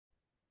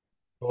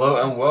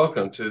Hello and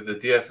welcome to the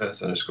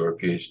DFS underscore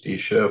PhD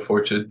show for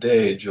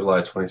today,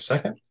 July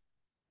 22nd.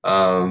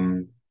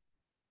 Um,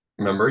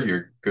 Remember,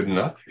 you're good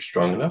enough, you're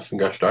strong enough, and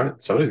gosh darn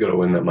it, somebody's got to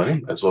win that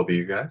money. Might as well be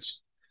you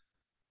guys.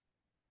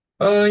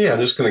 Yeah, I'm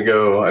just gonna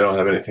go. I don't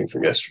have anything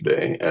from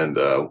yesterday, and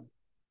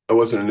I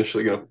wasn't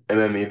initially gonna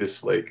MME this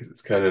slate because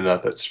it's kind of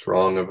not that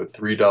strong of a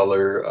 $3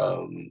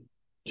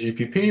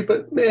 GPP,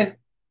 but meh,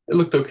 it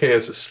looked okay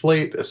as a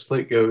slate. As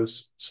slate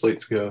goes,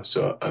 slates go,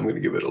 so I'm gonna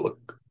give it a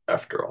look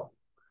after all.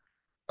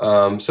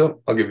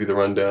 So I'll give you the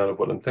rundown of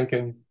what I'm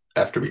thinking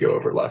after we go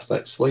over last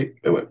night's slate.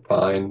 It went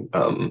fine.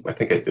 I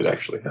think I did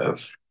actually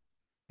have,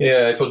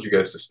 yeah, I told you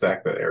guys to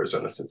stack that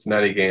Arizona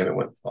Cincinnati game. It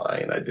went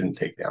fine. I didn't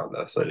take down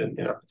though, so I didn't,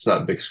 it's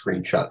not a big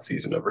screenshot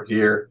season over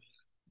here.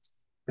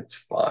 It's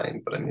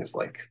fine, but I mean, it's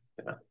like,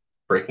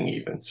 breaking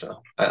even.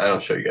 So I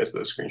don't show you guys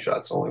those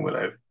screenshots only when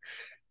I've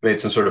made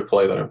some sort of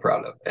play that I'm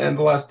proud of. And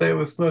the last day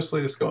was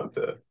mostly just going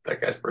to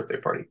that guy's birthday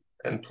party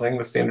and playing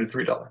the standard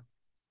 $3.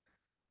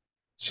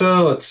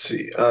 So let's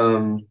see.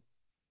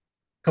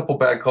 Couple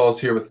bad calls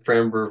here with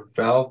Framber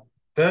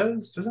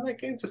Valdez. Isn't that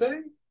game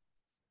today?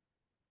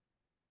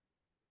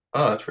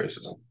 Oh, that's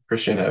racism.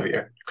 Christian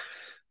Javier.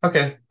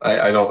 Okay.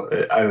 I don't,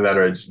 either that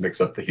or I just mix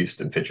up the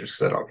Houston pitchers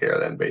because I don't care.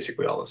 Then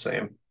basically all the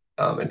same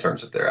in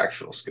terms of their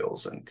actual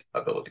skills and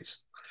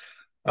abilities.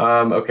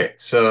 Okay.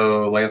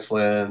 So Lance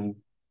Lynn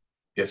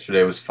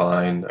yesterday was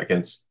fine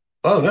against,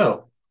 oh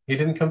no, he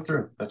didn't come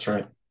through. That's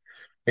right.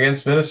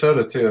 Against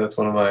Minnesota too. That's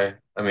one of my,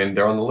 I mean,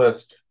 they're on the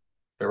list.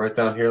 They're right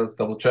down here. Let's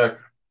double check.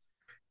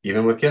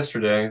 Even with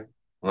yesterday,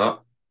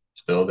 well,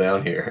 still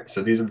down here.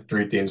 So these are the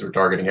three teams we're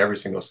targeting every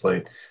single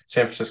slate.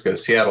 San Francisco,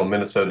 Seattle,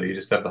 Minnesota, you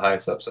just have the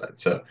highest upside.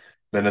 So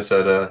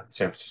Minnesota,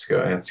 San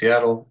Francisco, and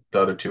Seattle.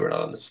 The other two are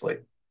not on the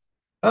slate.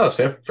 Oh,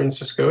 San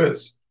Francisco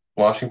is.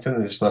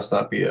 Washington, this must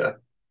not be a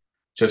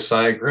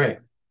Josiah Gray.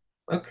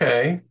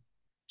 Okay.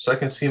 So I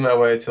can see my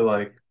way to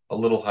like a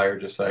little higher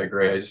Josiah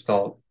Gray. I just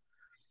don't,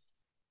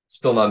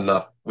 still not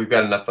enough. We've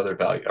got enough other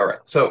value. All right.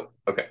 So,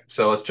 okay.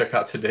 So let's check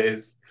out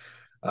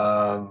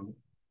um,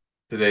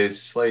 today's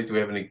slate. Do we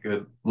have any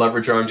good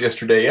leverage arms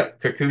yesterday?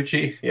 Yep,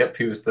 Kikuchi. Yep,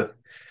 he was the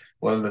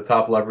one of the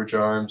top leverage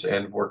arms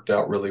and worked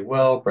out really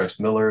well. Bryce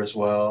Miller as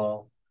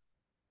well.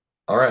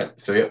 All right,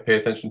 so yep, pay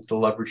attention to the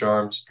leverage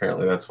arms.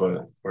 Apparently, that's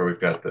where we've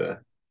got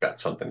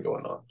something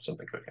going on,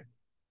 something cooking.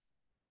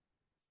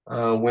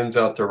 Winds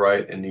out to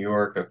right in New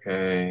York.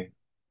 Okay,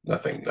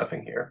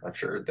 nothing here. I'm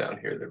sure down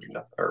here there'd be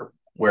nothing, or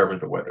wherever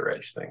the weather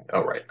edge thing.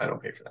 Oh, right, I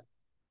don't pay for that.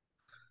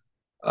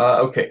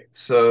 Okay,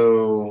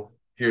 so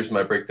here's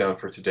my breakdown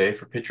for today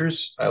for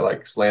pitchers. I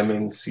like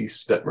slamming,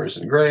 Cease, Detmers,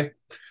 and Gray.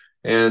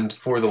 And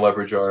for the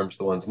leverage arms,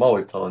 the ones I'm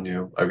always telling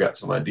you, I've got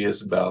some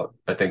ideas about.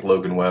 I think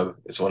Logan Webb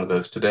is one of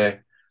those today.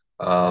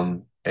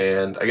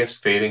 And I guess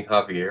fading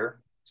Javier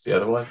is the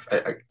other one.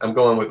 I'm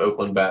going with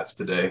Oakland bats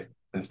today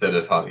instead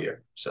of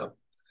Javier. So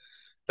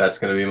that's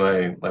going to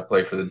be my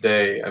play for the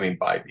day. I mean,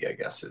 Bibee, I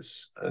guess,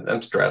 is.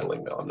 I'm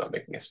straddling though. I'm not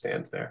making a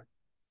stand there.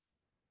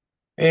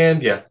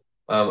 And yeah,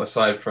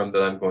 aside from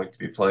that, I'm going to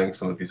be playing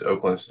some of these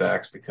Oakland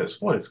stacks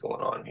because what is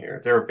going on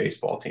here? They're a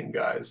baseball team,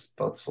 guys.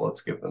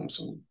 Let's give them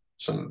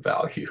some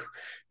value.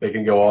 They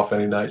can go off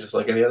any night just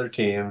like any other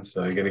team.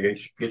 So you're gonna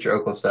get your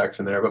Oakland stacks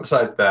in there. But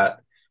besides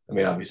that, I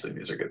mean, obviously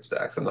these are good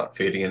stacks. I'm not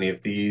fading any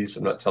of these.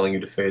 I'm not telling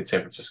you to fade San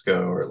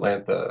Francisco or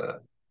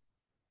Atlanta.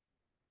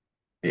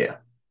 Yeah,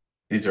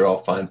 these are all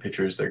fine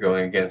pitchers they're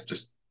going against.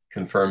 Just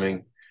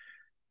confirming.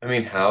 I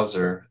mean,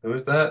 Hauser. Who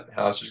is that?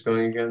 Hauser's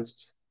going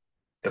against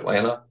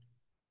Atlanta.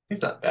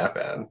 He's not that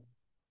bad.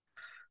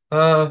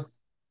 Uh,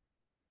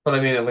 but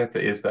I mean,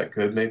 Atlanta is that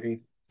good,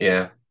 maybe.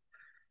 Yeah,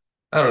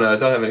 I don't know. I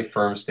don't have any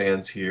firm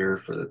stands here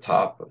for the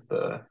top of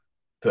the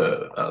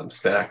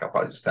stack. I'll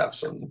probably just have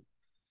some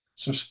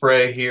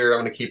spray here.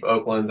 I'm going to keep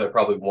Oakland. I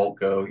probably won't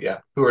go. Yeah,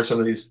 who are some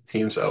of these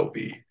teams I'll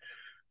be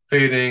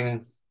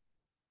fading?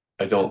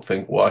 I don't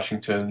think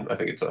Washington. I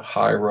think it's a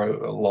high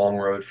road, a long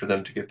road for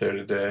them to get there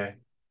today.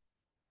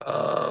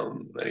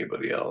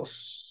 Anybody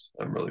else?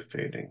 I'm really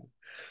fading.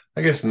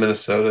 I guess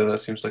Minnesota. That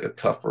seems like a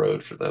tough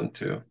road for them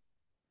too,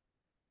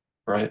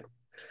 right?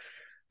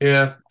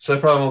 Yeah, so I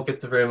probably won't get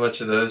to very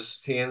much of those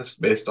teams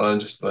based on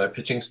just my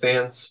pitching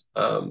stance.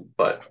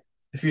 But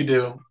if you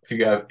do,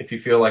 if you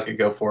feel like it,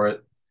 go for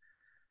it.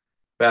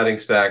 Batting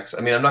stacks.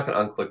 I mean, I'm not going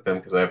to unclick them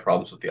because I have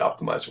problems with the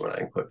optimizer when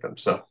I unclick them.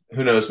 So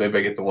who knows? Maybe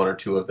I get to one or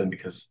two of them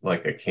because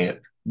like I can't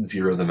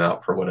zero them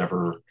out for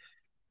whatever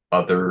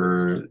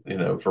other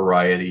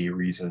variety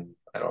reason.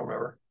 I don't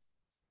remember.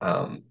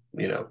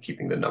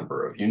 Keeping the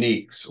number of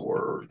uniques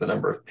or the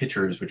number of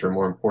pitchers, which are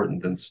more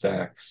important than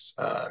stacks,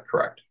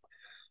 correct.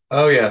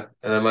 Oh yeah,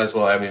 and I might as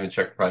well. I haven't even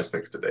checked Prize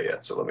Picks today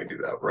yet, so let me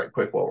do that right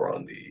quick while we're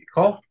on the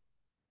call.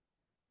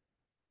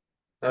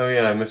 Oh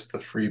yeah, I missed the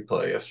free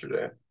play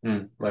yesterday.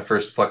 My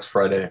first Flex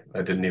Friday.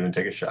 I didn't even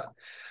take a shot,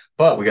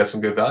 but we got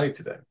some good value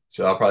today,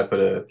 so I'll probably put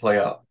a play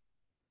out.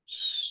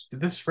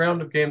 Did this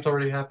round of games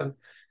already happen?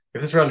 If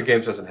this round of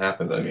games doesn't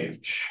happen, then I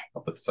mean,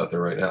 I'll put this out there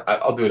right now.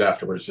 I'll do it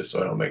afterwards just so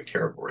I don't make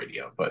terrible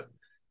radio. But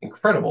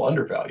incredible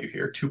undervalue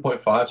here.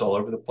 2.5s all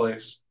over the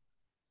place.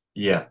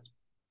 Yeah,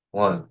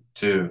 1,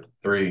 2,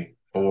 3,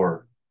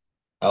 4.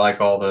 I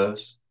like all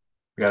those.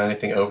 We got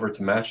anything over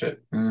to match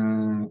it?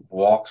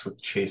 Walks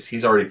with Chase.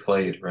 He's already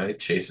played, right?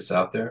 Chase is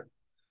out there.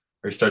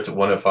 Or he starts at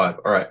 105.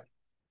 All right.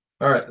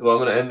 All right. Well,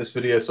 I'm going to end this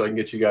video so I can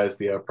get you guys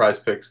the prize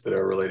picks that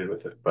are related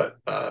with it. But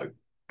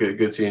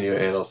good seeing you,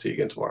 and I'll see you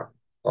again tomorrow.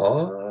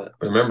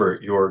 Remember,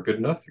 you're good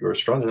enough, you're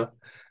strong enough,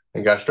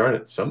 and gosh darn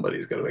it,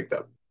 somebody's got to make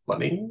that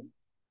money.